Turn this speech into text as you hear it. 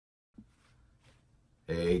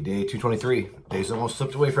Hey, day 223. Days almost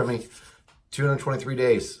slipped away from me. 223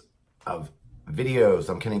 days of videos.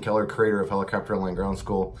 I'm Kenny Keller, creator of Helicopter Online Ground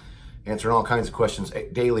School, answering all kinds of questions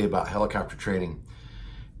daily about helicopter training.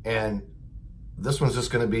 And this one's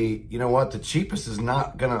just going to be, you know what, the cheapest is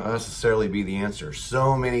not going to necessarily be the answer.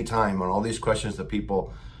 So many times on all these questions that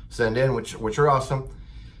people send in, which are awesome,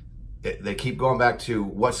 they keep going back to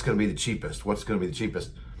what's going to be the cheapest, what's going to be the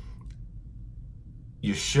cheapest.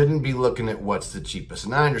 You shouldn't be looking at what's the cheapest.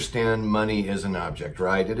 And I understand money is an object,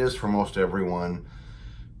 right? It is for most everyone.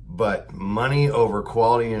 But money over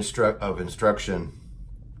quality of instruction,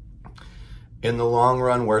 in the long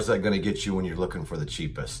run, where's that going to get you when you're looking for the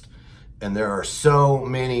cheapest? And there are so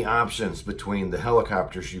many options between the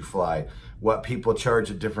helicopters you fly, what people charge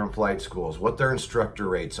at different flight schools, what their instructor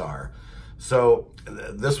rates are. So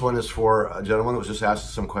this one is for a gentleman that was just asking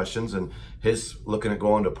some questions, and he's looking at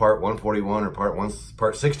going to part 141 or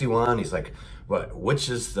part 61. He's like, which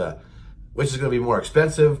is going to be more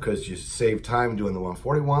expensive because you save time doing the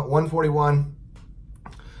 141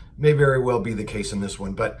 may very well be the case in this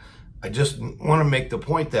one. But I just want to make the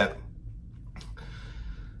point that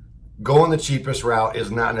going the cheapest route is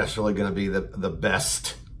not necessarily going to be the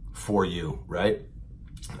best for you, right?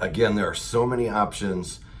 Again, there are so many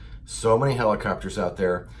options, so many helicopters out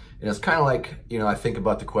there. And it's kind of like, I think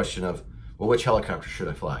about the question of, well, which helicopter should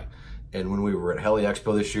I fly? And when we were at Heli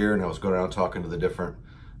Expo this year and I was going around talking to the different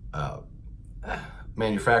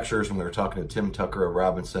manufacturers, and we were talking to Tim Tucker of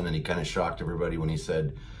Robinson, and he kind of shocked everybody when he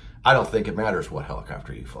said, I don't think it matters what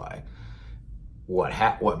helicopter you fly.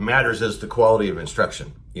 What matters is the quality of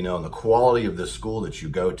instruction, and the quality of the school that you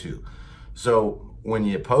go to. So when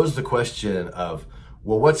you pose the question of,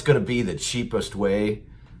 well, what's going to be the cheapest way?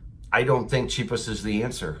 I don't think cheapest is the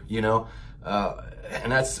answer, and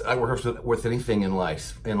I work with anything in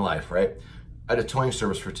life, right? I had a towing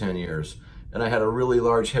service for 10 years, and I had a really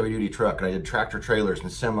large heavy duty truck, and I did tractor trailers and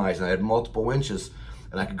semis, and I had multiple winches,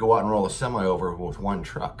 and I could go out and roll a semi over with one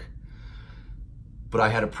truck. But I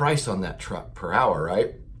had a price on that truck per hour,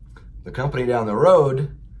 right? The company down the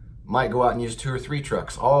road might go out and use 2 or 3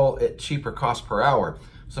 trucks, all at cheaper cost per hour.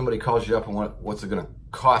 Somebody calls you up and what's it gonna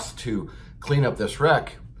cost to clean up this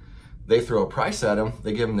wreck? They throw a price at them,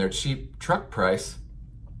 they give them their cheap truck price,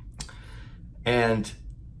 and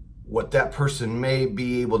what that person may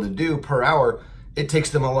be able to do per hour, it takes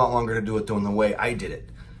them a lot longer to do it than the way I did it,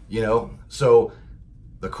 So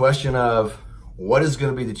the question of what is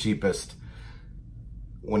gonna be the cheapest,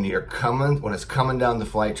 when it's coming down to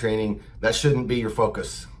flight training, that shouldn't be your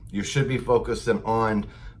focus. You should be focusing on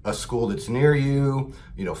a school that's near you,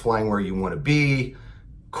 flying where you want to be,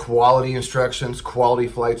 quality instructions, quality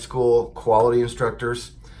flight school, quality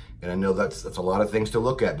instructors. And I know that's a lot of things to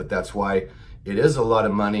look at, but that's why it is a lot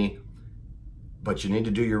of money. But you need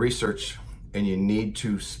to do your research, and you need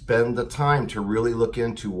to spend the time to really look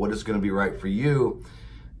into what is going to be right for you,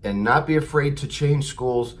 and not be afraid to change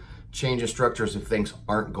schools, change instructors if things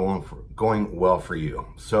aren't going well for you.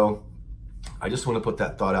 So I just want to put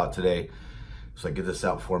that thought out today, so I get this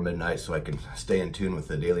out before midnight so I can stay in tune with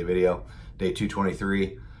the daily video. Day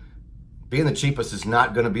 223. Being the cheapest is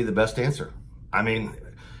not going to be the best answer. I mean,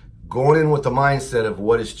 going in with the mindset of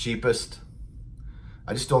what is cheapest,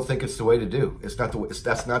 I just don't think it's the way to do. That's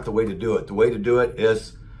not the way to do it. The way to do it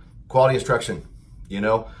is quality instruction,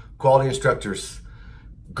 quality instructors,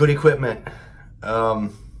 good equipment.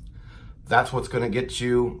 That's what's going to get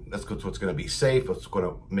you. That's what's going to be safe. What's going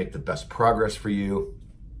to make the best progress for you.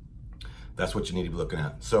 That's what you need to be looking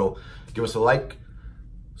at. So give us a like,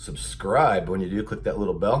 subscribe. When you do, click that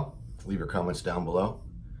little bell. Leave your comments down below,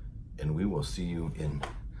 and we will see you in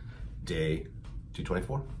day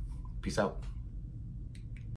 224. Peace out.